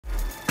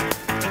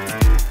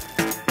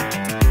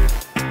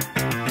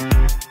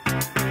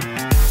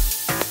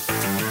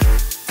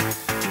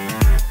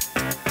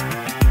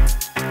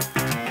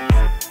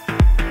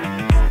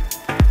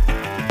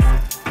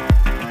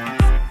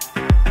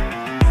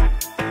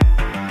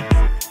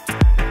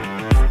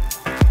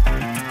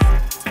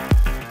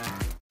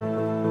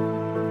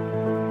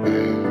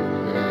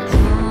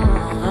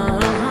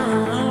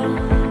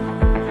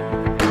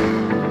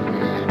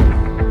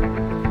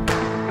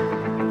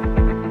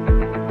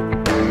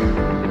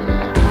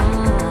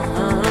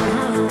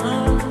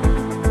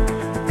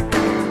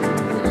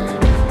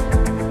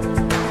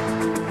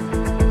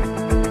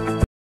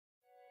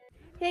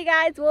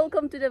guys,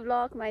 welcome to the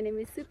vlog. My name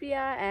is Supree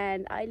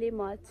and अहिले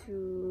म छु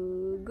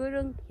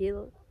गुरुङ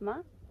हिलमा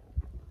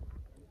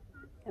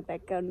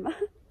ब्याकग्राउन्डमा।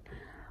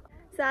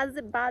 सो आज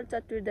चाहिँ बाल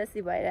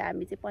चतुर्दशी भएर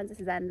हामी चाहिँ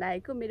पञ्चासे जान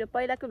लागेको। मेरो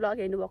पहिलाको भ्लग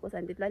हेर्नु भएको छ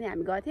भने त्यतिबेला नि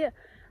हामी गएको थियो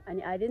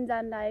अनि अहिले पनि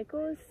जान लागेको।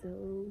 सो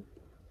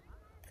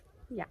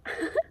या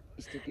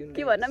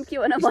के भनौँ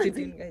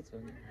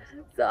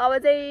सो अब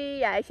चाहिँ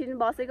यहाँ एकछिन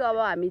बसेको, अब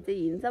हामी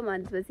चाहिँ हिँड्छौँ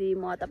भनेपछि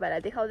म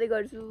तपाईहरुलाई देखाउँदै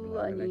गर्छु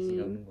अनि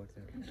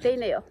त्यही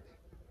नै हो।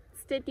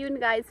 Stay tuned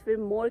guys for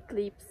more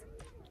clips.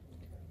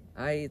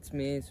 Hi, it's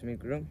me,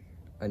 Guruङ।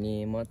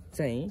 अनि म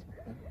चाहिँ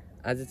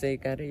आज चाहिँ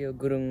कार्य यो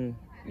गुरुङ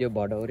यो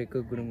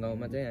भडौरेको गुरुङ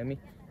गाउँमा चाहिँ हामी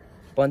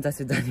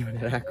पञ्चासे जाने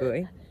भनेर आएको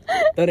है।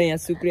 तर यहाँ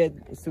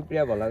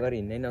सुप्रिया भला गरी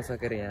हिँड्नै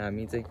नसकेर यहाँ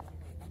हामी चाहिँ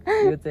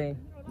यो चाहिँ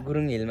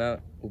गुरुङ हिलमा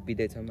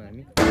उभिँदैछौँ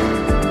हामी।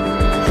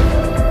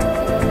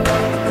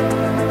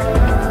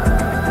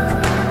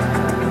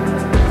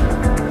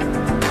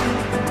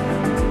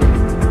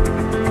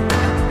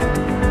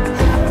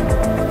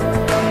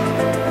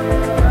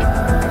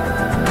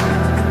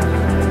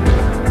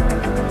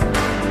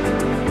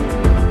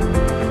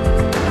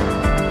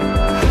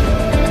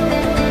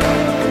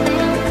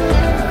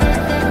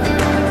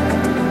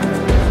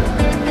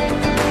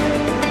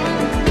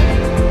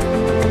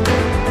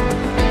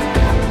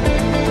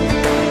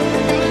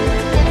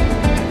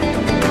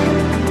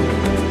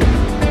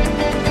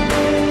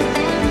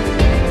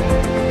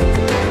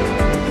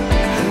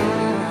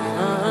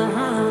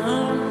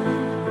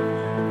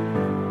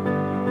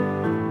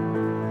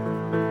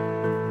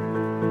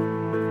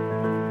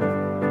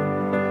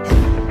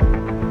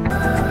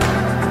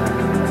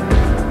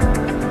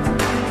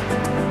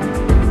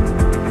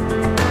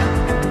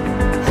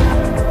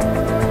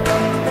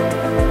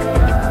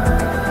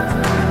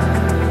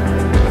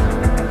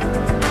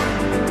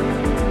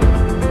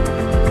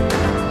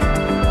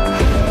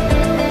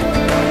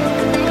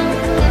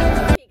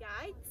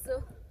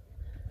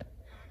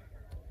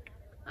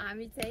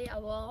 हामी चाहिँ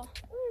अब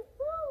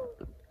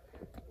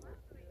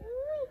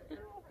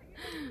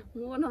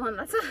मन मन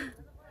लाग्छ।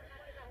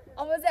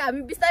 अब चाहिँ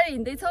हामी बिस्तारै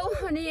हिँड्दैछौँ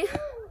अनि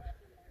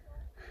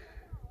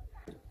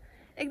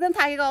एकदम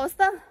थाकेको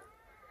अवस्था।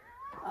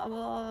 अब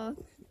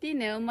त्यही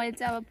नै हो, मैले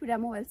चाहिँ अब पुरा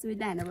मोबाइल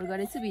सुविधा ह्यान्डओभर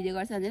गरेछु, भिडियो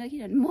गर्छु भनेर,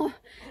 किनभने म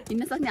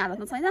हिँड्न सक्ने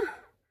हालतमा छैन।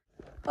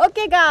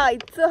 ओके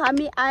गाइस, सो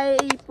हामी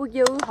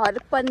आइपुग्यौँ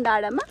हर्पन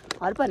डाँडामा।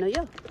 हर्पन हो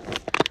यो,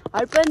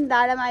 हर्पन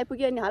डाँडामा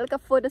आइपुग्यो अनि हल्का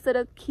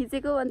फोटोसोटो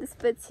खिचेको। अनि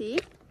त्यसपछि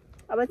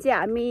अब चाहिँ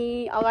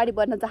हामी अगाडि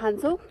बढ्न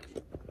चाहन्छौँ।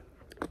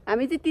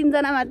 हामी चाहिँ 3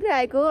 जना मात्रै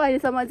आएको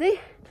अहिलेसम्म चाहिँ।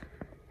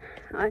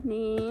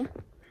 अनि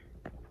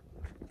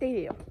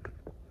त्यही हो,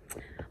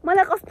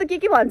 मलाई कस्तो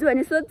के भन्छु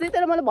भने सोध्छु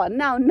तर मलाई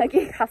भन्न आउन्न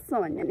के खासमा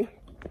भन्ने नि।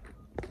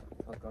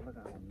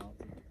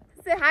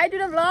 से हाई टु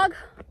द भ्लग।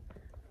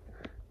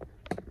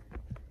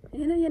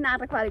 हेर्नु यो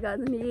नाटक पारेको आज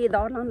नि ए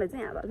डरलाउनुलाई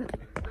चाहिँ अब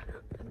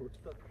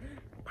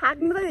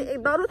थाक्नु त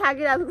डरु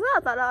थाकिरहेको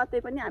छ, तर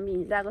त्यही पनि हामी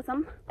हिँडिरहेको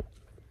छौँ।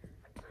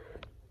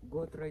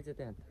 गोत रहेछ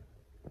त्यहाँ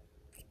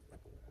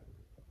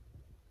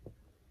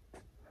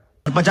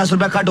 50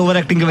 रुपया कट ओवर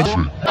एक्टिंग के वजह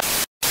से।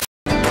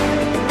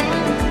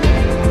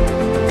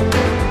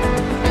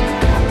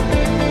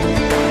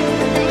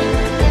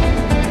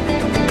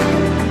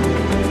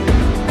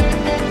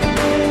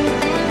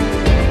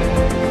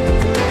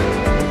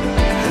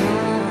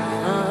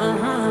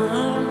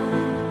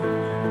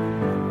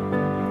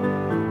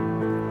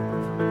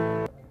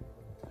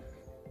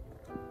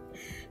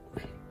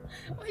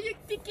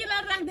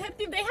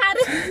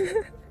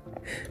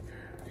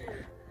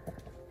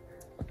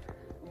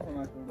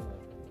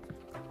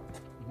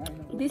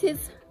 This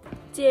is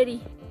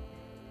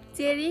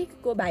चेरी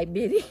को भाइ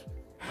बेरी।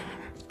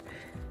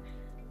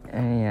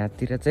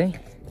 यहाँतिर चाहिँ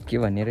के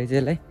भन्ने रहेछ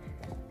यसलाई?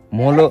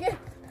 मोलो।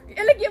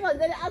 यसले के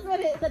भन्छ रे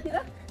आजले यतातिर?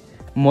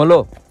 मोलो।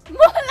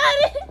 मोला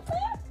रे।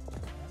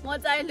 म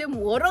चाहिँ अहिले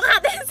मोरो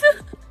खादैछु।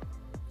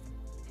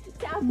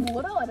 क्या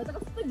मोरो भने त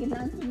कस्तो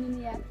घिनलाग्दो सुन्नु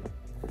यार।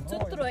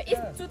 चुत्रो इस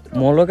चुत्रो।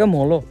 मोलो के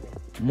मोलो?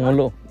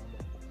 मोलो।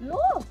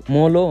 लो?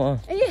 मोलो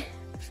ए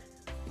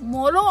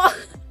मोलो।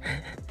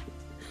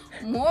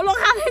 मोलो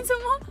खादैछु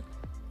म।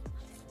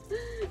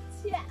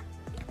 छ्या।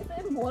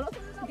 मोलो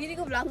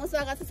दिदीको भ्लगमा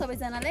स्वागत छ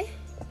सबैजनालाई।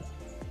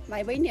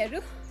 भाइ बहिनीहरु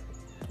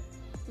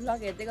भ्लग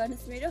हेर्दै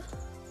गर्नुस् मेरो।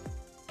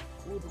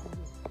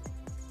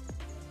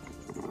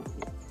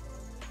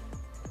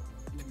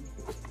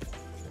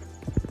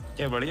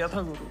 क्या बढ़िया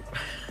था गुरु।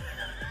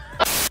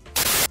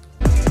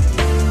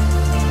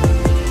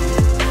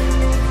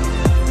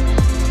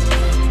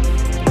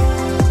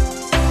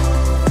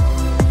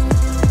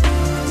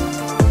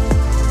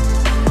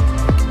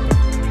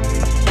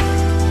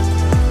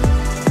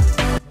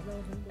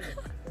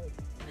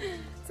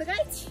 So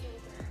guys,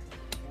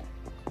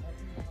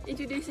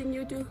 introducing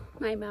you to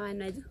my mama and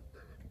Naju.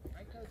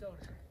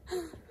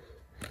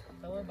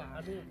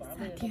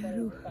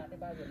 साथीहरु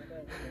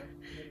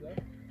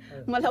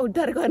मलाई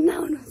उद्धार गर्न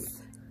आउनुस्।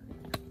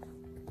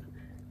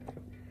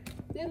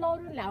 त्यो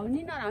लौरो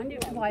ल्याउने नल्याउने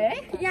भयो है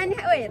यहाँ नि।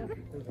 ओ हेर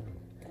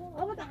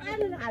अब त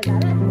आएर हाल्दा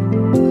र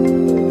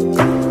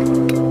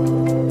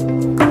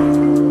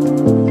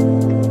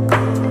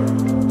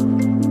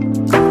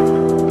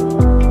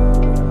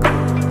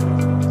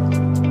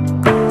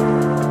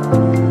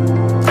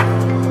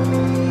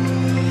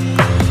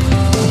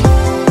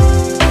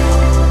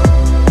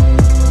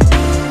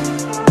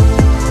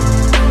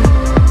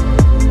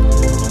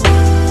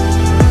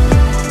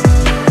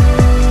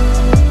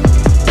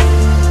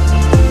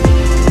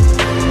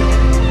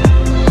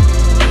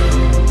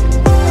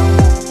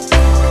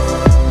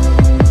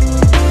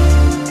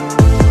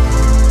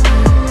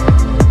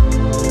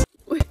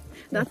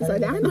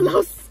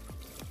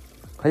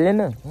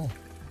खोल्दैन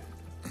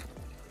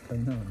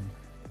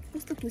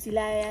कस्तो खुसी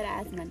लाग्यो यार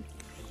आजमा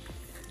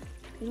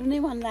रुनै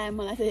मन लाग्यो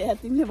मलाई चाहिँ यार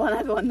तिमीले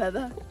बनाएको भन्दा त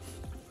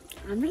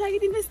हाम्रो लागि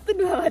तिमीले यस्तो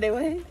दुःख गरेको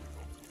है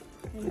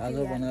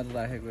खाजा बनाएर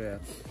राखेको यार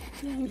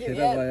खेर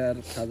गयो यार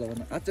खाजा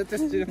बना अच्छा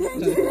त्यसरी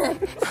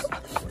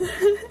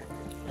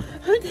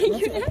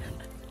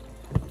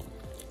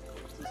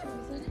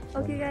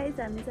ओके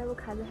गाइस हामी चाहिँ अब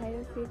खाजा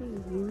खाएर फेरि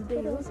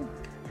हिँड्दै हो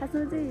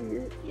खासमा चाहिँ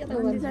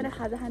मन्दिर जाँदा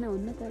खाजा खान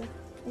हुन्न तर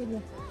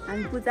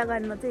हामी पूजा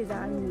गर्न चाहिँ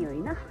जाने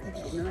होइन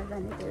घुम्नमा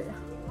जाने त्यो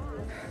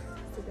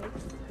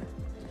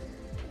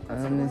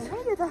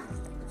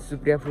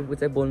सुप्रिया फुपू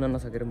चाहिँ बोल्न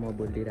नसकेर म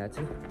बोलिरहेको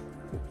छु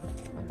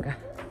हल्का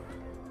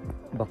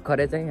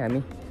भर्खरै चाहिँ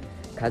हामी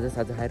खाजा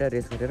साजा खाएर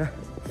रेस्ट गरेर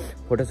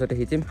फोटोसोटो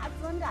खिच्यौँ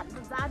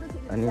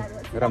अनि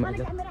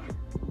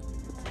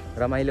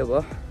रमाइलो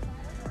भयो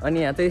अनि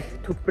यहाँ चाहिँ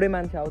थुप्रै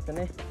मान्छे आउँछ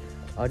नै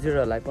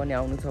हजुरहरूलाई पनि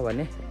आउनु छ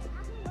भने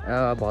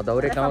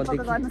भदौरे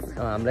गाउँदेखि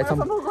हामीलाई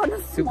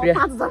सुप्रिया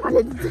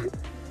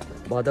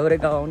भदौरे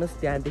गाउँ आउनुहोस्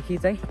त्यहाँदेखि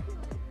चाहिँ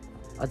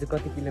अझ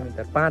कति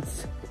किलोमिटर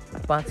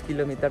 5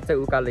 किलोमिटर चाहिँ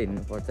उकालो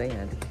हिँड्नुपर्छ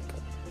यहाँदेखि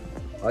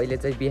अहिले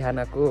चाहिँ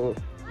बिहानको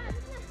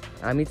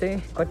हामी चाहिँ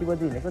कति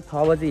बजी हिँडेको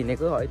 6 बजी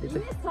हिँडेको अहिले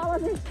चाहिँ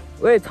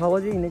ओए 6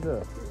 बजी हिँडेको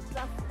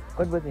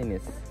कति बजी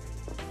हिँडेस्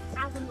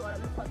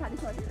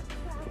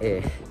ए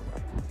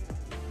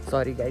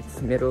सरी गाइस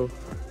मेरो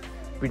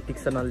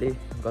प्रिडिक्सन अलि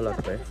गलत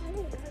भयो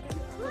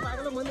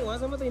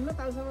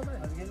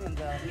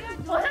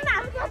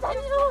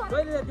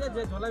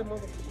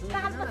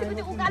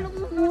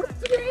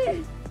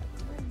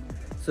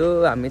सो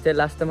हामी चाहिँ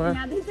लास्टमा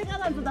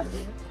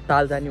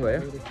ताल जाने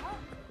भयो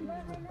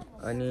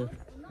अनि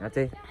यहाँ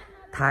चाहिँ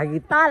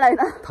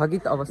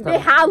थकित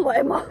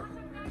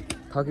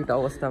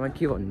अवस्थामा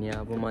के भन्ने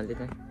अब मैले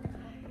चाहिँ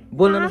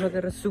बोल्न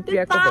नसकेर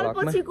सुप्रियाको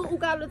भ्लगमा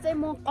उकालो चाहिँ म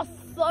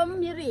कसम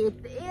मेरो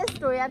हेटेस्ट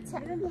हो यार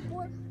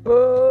ओ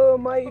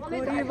मै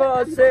कुरी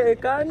बसे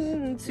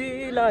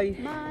कान्छीलाई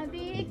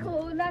मादी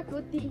खोलाको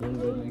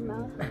तीरमा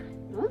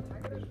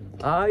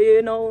आए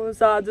 9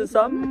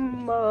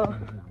 साँझसम्म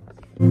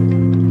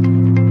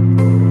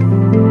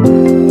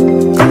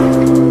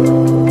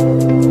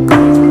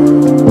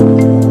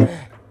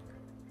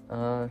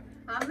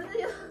हाम्रो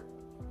चाहिँ यो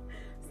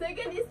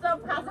सेकेन्ड स्टप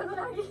खाजाको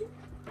लागि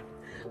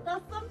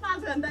कसम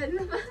 5 घण्टा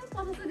हिँड्नुमा 50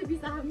 रुपियाँ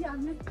बिसायो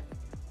हामीले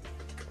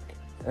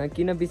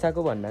किन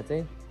बिसाको भन्दा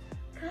चाहिँ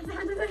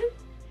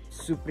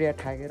सुप्रिया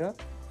ठाकेर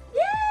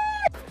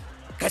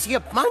कैसी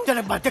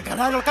अपमानजनक बातें कर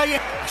रहा है लड़का, ये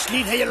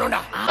अश्लील है ये लोंडा।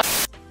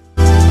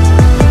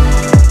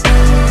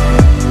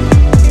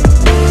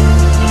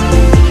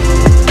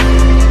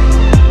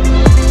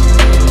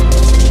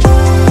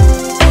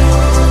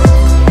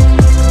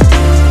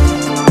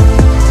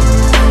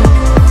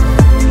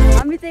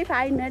 हामी चाहिँ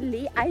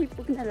फाइनल्ली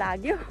आइपुग्न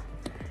लाग्यो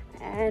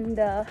एन्ड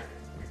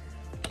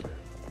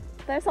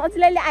तर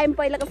सजिलैले आयौँ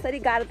पहिलाको जसरी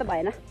गाह्रो त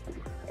भएन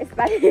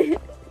यसपालि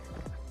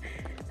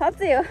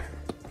साँच्चै हो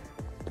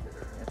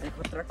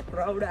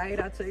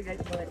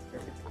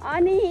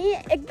अनि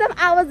एकदम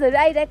आवाजहरू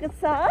आइरहेको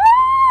छ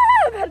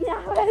भन्ने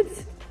आवाज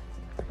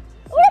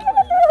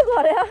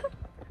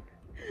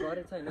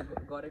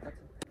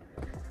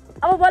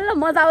अब बल्ल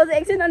मजा आउँछ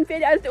एकछिन अनि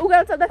फेरि अहिले त्यो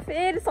उगाउँछ त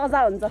फेरि सजा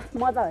हुन्छ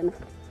मजा होइन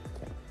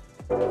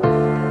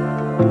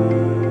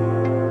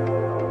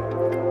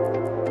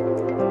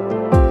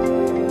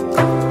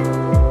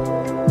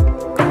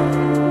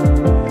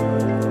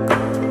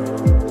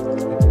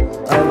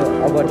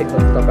अब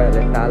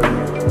तपाईँहरूले ताल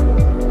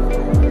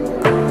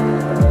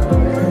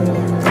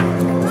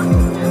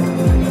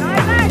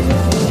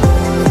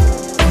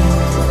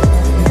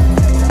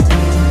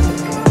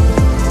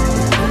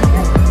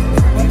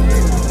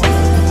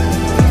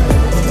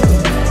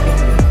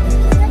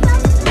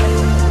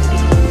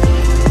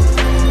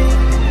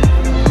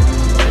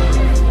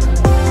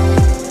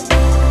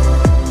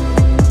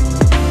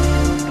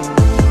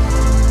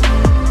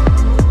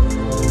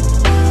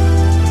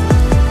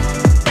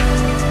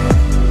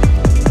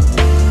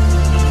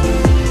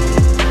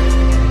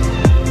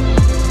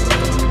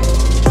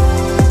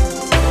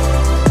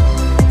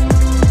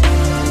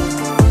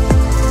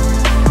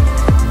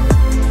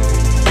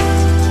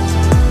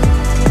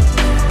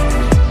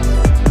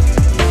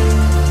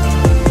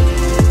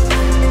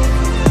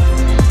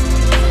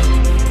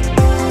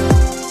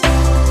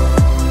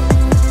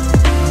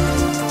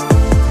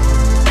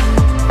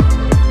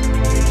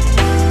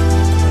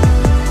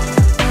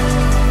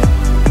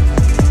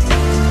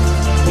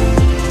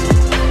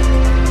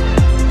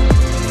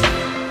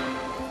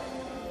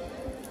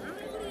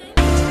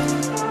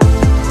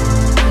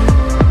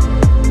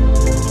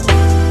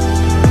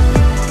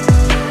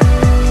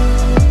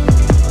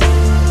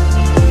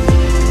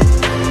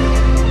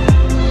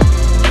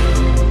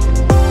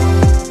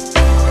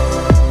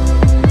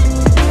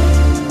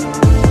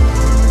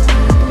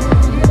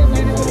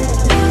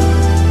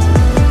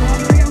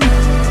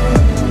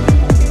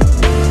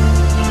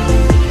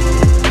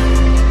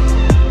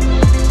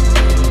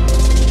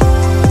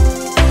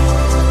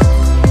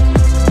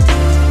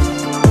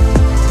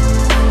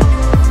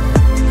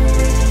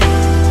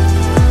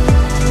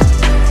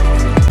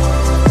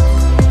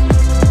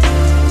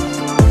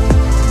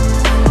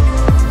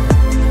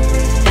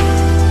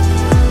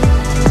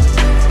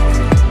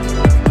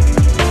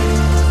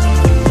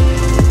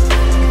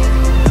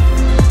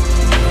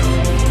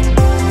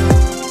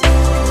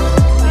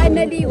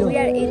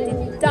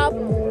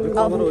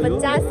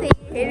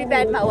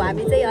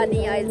हामी चाहिँ। अनि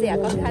अहिले चाहिँ यहाँ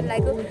कफी खान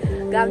लागेको।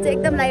 घाम चाहिँ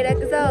एकदम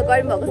लागिरहेको छ,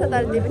 गर्मी भएको छ,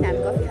 तर त्यही पनि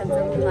हामी कफी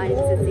खान्छौँ। अनि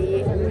त्यसपछि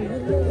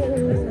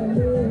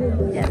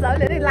यहाँ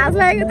सबैले लाज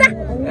लागेको छ।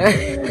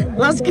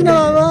 लाज किन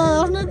बाबा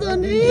आफ्नो त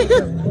नि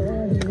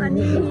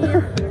अनि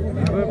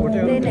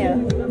त्यही नै हो।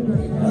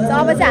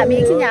 अब चाहिँ हामी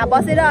एकछिन यहाँ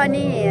बसेर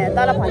अनि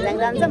तल भन्ज्याङ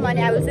जान्छौँ।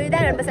 अनि अब सुविधा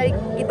अनि पछाडि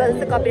गीत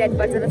बजाउँछ, कपिराइट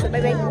पर्छ र सबै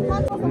भाइ।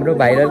 हाम्रो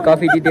भाइरल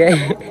कफी दिदी है।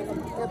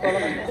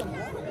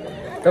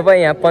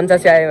 तपाईँ यहाँ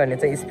पञ्चासे आयो भने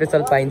चाहिँ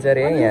स्पेसल पाइन्छ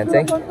अरे है। यहाँ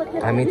चाहिँ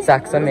हामी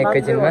चाख्छौँ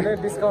एकैछिनमा।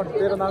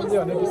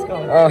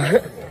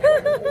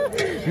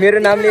 मेरो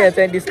नामले यहाँ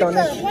चाहिँ डिस्काउन्ट।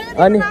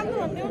 अनि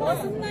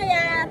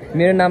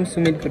मेरो नाम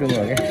सुमित गुरुङ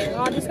हो क्या।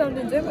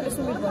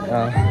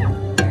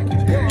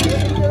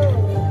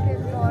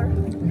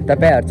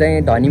 तपाईँहरू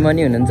चाहिँ धनी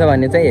मनी हुनुहुन्छ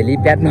भने चाहिँ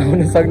हेलिप्याडमा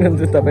आउनु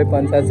सक्नुहुन्छ तपाईँ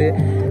पञ्चासे।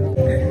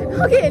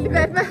 ओके,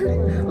 हेलिप्याडमा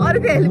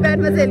अर्को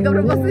हेलिप्याडमा चाहिँ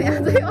हेलिकप्टर बस्छ। यहाँ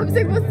चाहिँ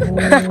अभिषेक बस्छ।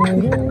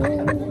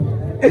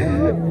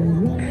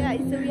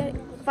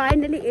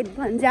 फाइनली एट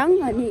भन्ज्याङ।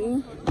 अनि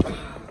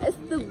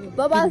यस्तो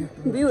बबाल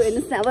भ्यू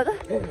हेर्नुहोस् न अब त।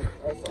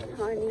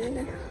 अनि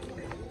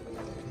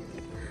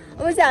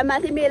अब चाहिँ हामी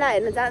माथि मेला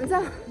हेर्न जान्छ।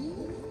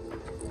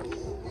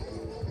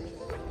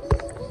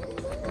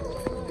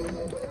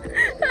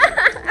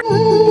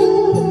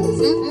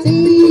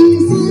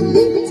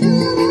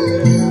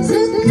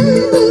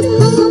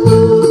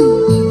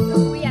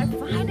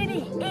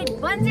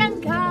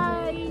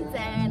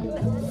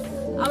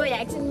 अब यहाँ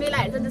एकछिन मेला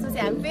हेर्छ, त्यसपछि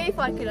हामी फेरि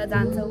फर्केर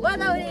जान्छौँ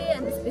बदाउरे।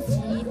 अनि त्यसपछि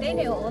त्यही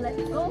नै हो।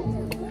 Let's go.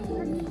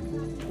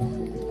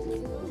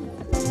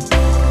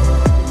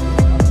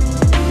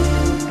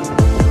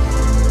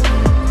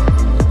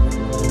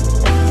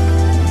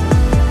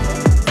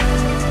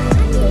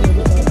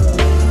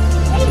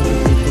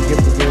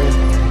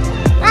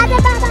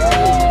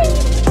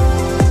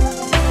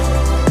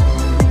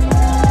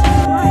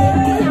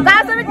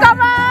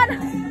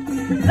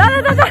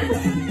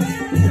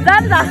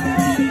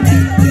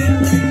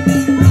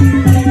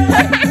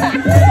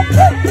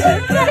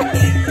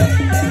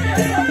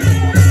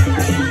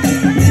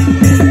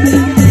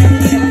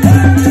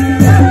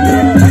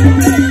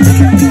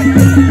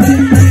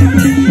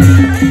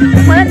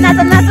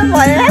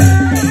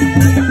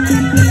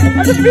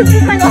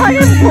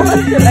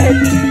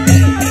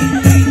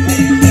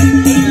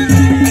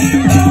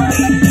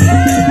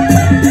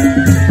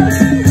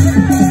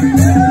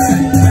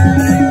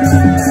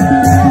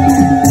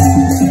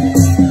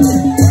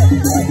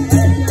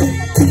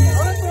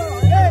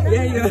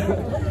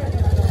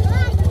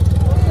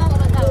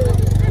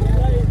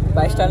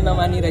 बाइस्टाइल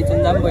नमानी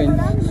रहेछन् जाम भयो।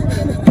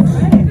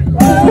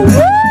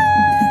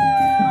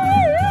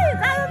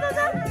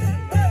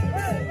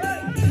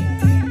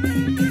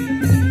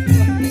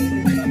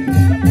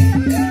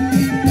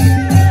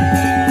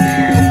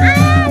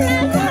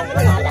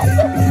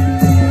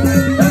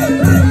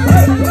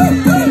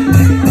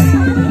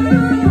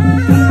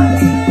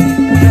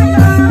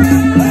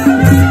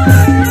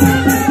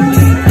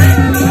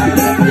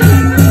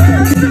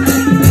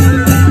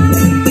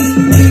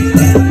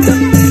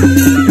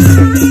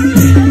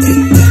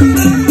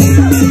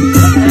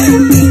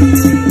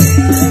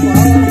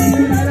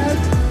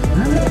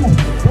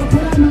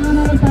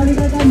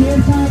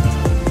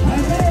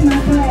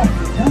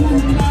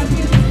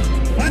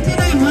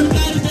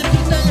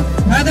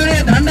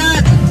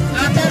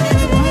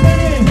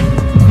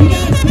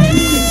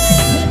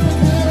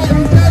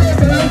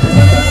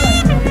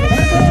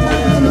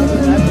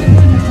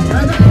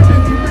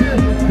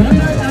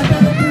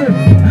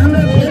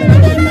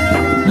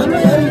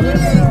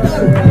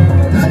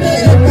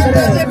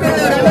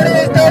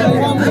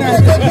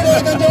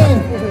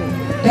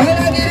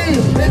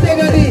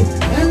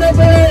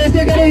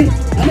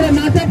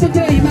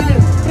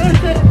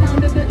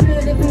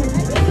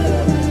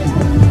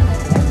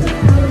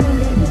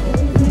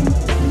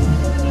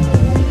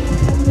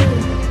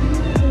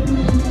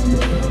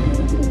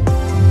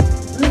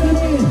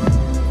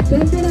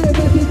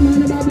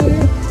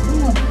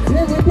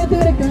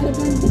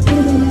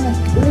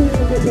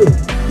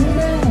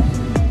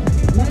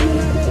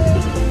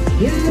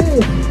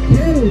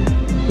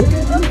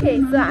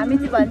 हामी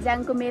चाहिँ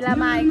भन्ज्याङको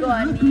मेलामा आएको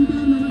अनि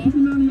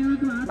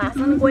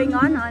भाषण गोइङ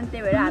अन। अनि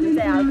त्यही भएर हामी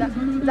चाहिँ हल्का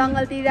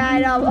जङ्गलतिर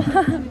आएर अब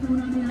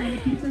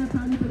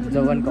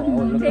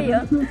त्यही हो।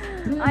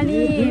 अनि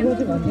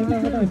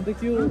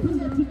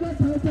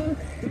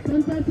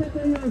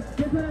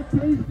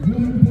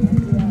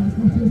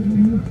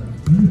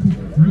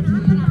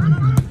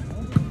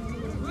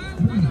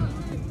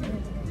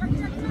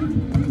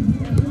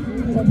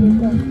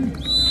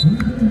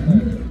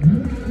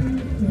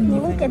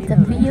look at the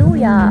view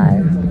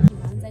यार।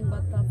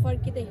 भन्ज्याङबाट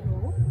फर्किँदै हो।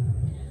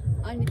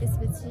 अनि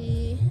त्यसपछि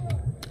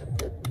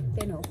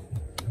त्यही हो।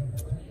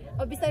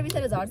 अब बिस्तारै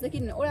बिस्तारै झर्छ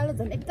किनभने ओह्रालो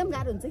झन् एकदम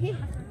गाह्रो हुन्छ कि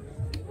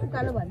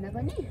उकालो भन्दा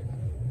पनि।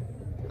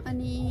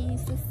 अनि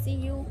सी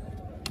यू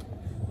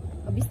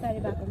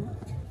बिस्तारै बाटोमा।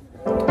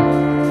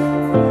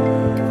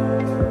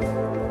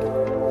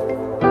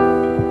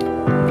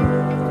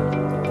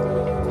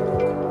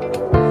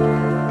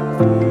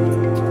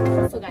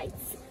 सो गाइस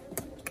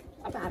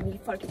अब हामी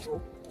फर्किन्छौँ।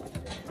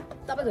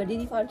 तब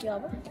दिदी फर्क्यो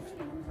अब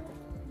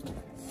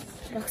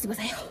रक्सी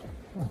बसायो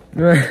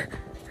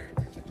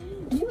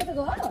निको त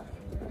गयो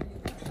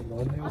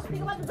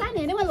अस्तिको बार त जाने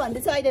हैन मैले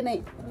भन्दैछु अहिले नै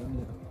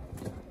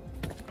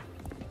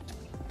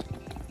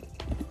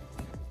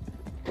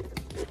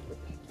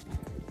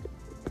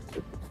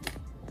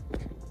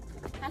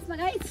खासमा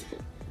गाइस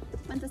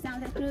पञ्चासे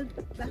आउँदा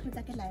बाख्रो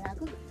ज्याकेट लगाएर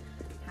आएको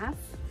हाफ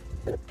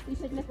टी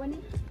सर्टले पनि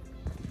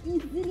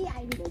इजिली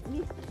आइदिन्छ कि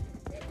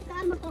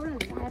कारमा कपडाहरू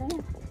लगाएर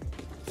यहाँ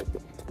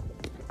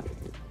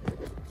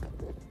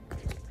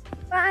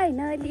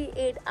फाइनली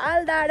एट आल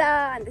डाँडा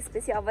अनि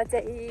त्यसपछि अब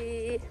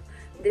चाहिँ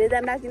धेरै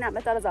टाइम लाग्दैन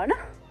हामीलाई तल झर्न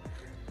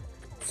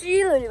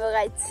चिल हुने भयो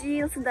गाई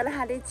चिल सुन्तला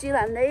खाँदै चिल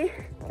हान्दै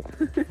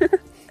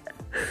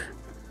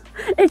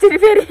एकचोटि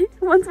फेरि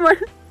वन्स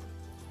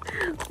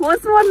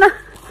मोर न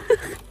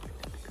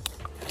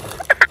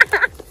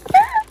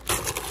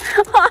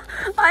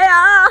आया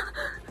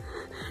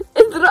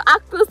यत्रो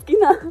आक्रोश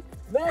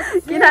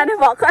किनभने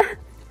भर्खर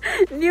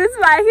न्युज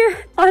पाएँ कि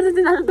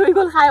अर्जेन्टिनाले 2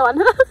 गोल खायो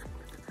भनेर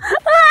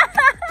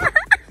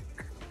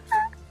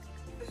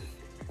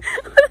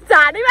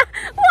झाडीमा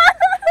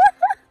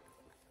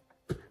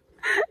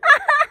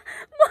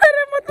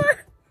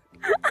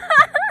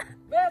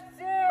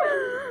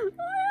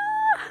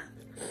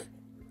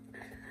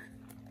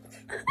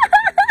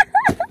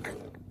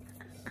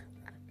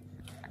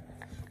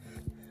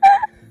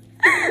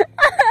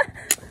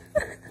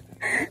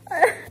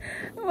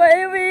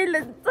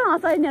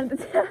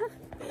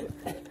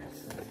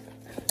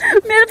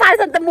मेरो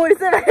फाइसा त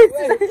मोर्छ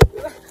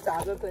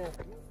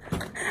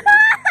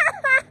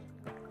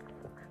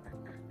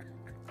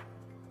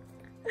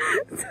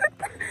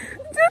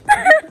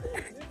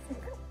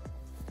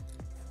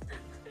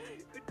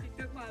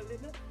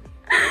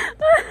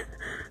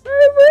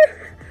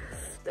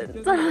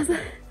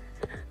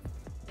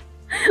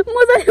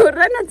मजाले हो र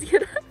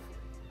नाचिएर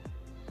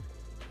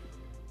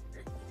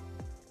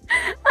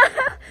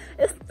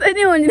यस्तै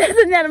नै हुने रहेछ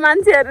नि यार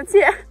मान्छेहरू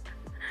चाहिँ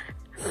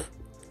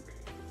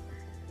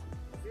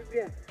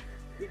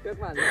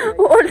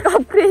वर्ल्ड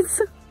कप क्रेज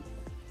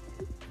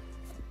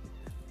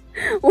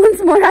हुन्छ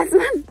म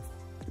राजमान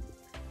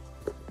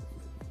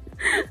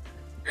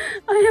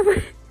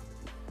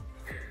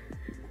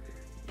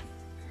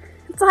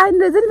चाहिँदो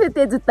रहेछ नि फेरि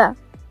त्यो जुत्ता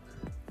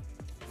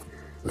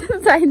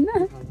चाहिन्न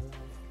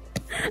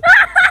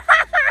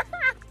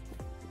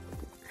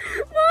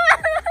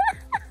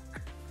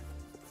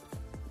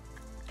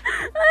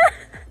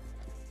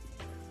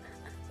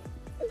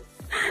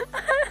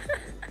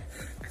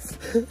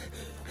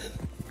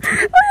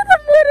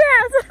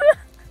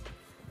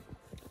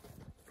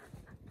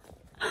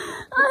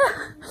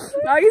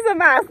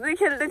अघिसम्म हाँस्दै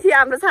खेल्दै थियो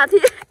हाम्रो साथी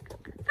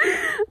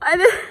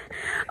अहिले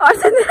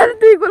अर्जेन्टिनाले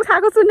 2 गोल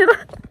खाएको सुनेर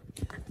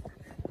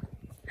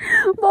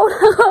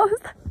बौलाको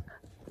अवस्था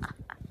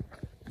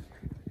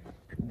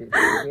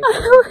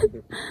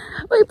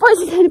ओइ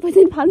पैसा छैन पैसा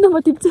नि फाल्न म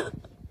टिप्छु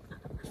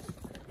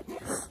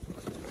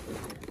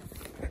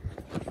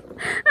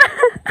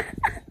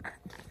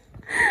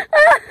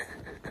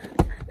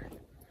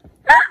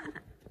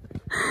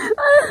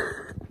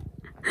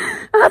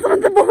आजमा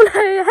त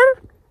बौलायो यार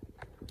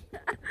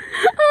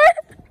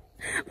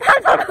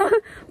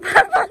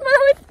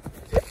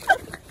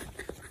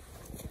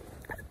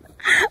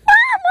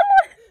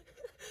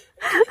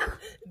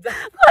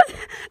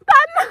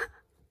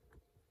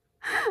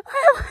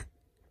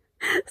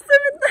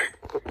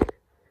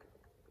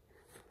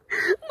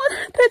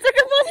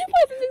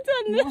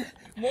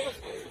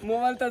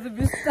मोबाइल त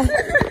 20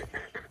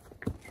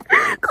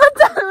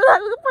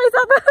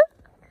 पैसा त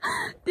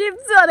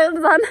टिप्छु भनेर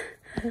झन्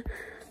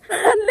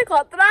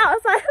खतरा हो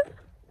सायद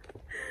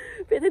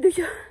पेटै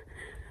दुख्यो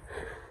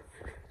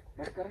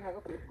म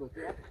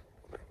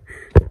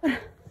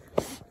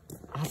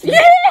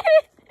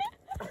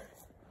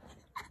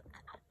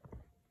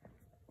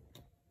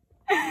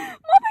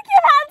त के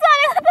खान्छ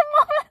म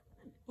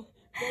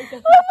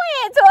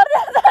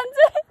छोडेर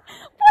जान्छु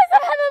पैसा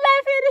खानु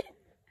लाग्यो फेरि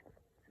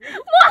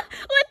म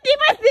उति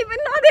पैसा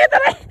पनि नदिए त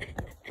भाइ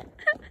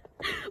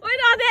ओइ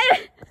नदिए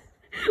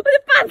उति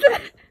 500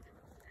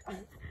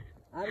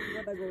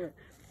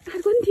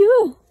 अर्को नि थियो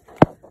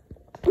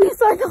उयो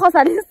सर्ट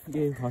खसारी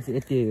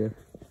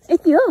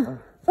यति हो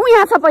ऊ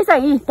यहाँ छ पैसा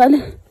यहीँ तैँले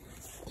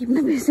टिप्न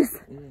बिर्सेस्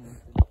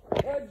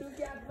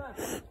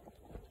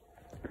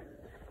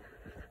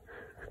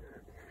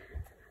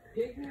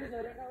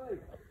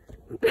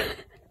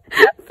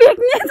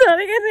फेक्ने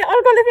झरेको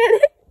अर्कोले फेरि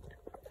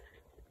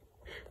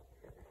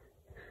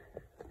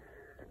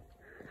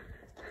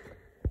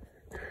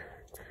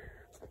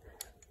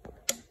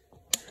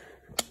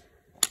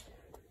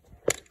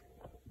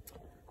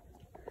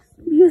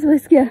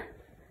भइस क्या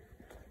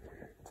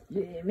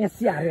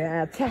मेसी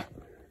हार्यो छ्या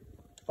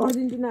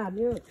अर्जेन्टिना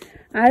हार्यो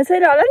हाल्छ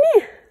होला नि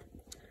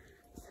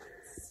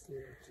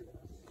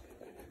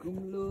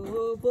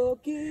कुम्लो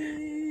बोकी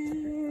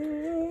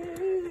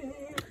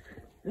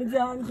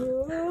जान्छु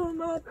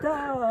म त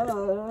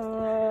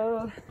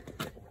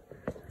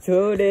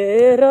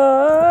छोडेर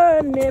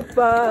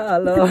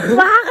नेपाल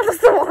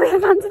जस्तो भयो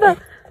मान्छे त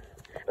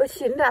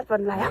ओसिन रात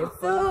पर्न लाग्यो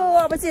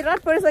अब चाहिँ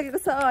रात परिसकेको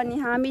छ अनि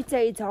हामी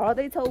चाहिँ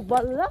झर्दैछौँ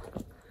बल्ल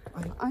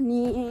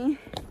अनि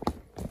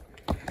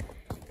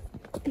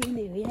त्यही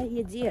नै हो यहाँ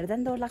यो जी हेर्दा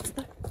नि डर लाग्छ त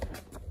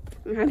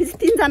हामी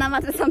चाहिँ 3 जना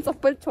मात्र छौँ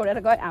सबै छोडेर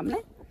गयो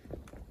हामीलाई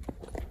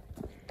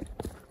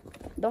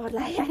डर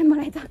लाग्यो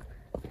मलाई त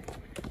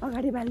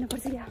अगाडि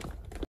बाल्नुपर्छ क्या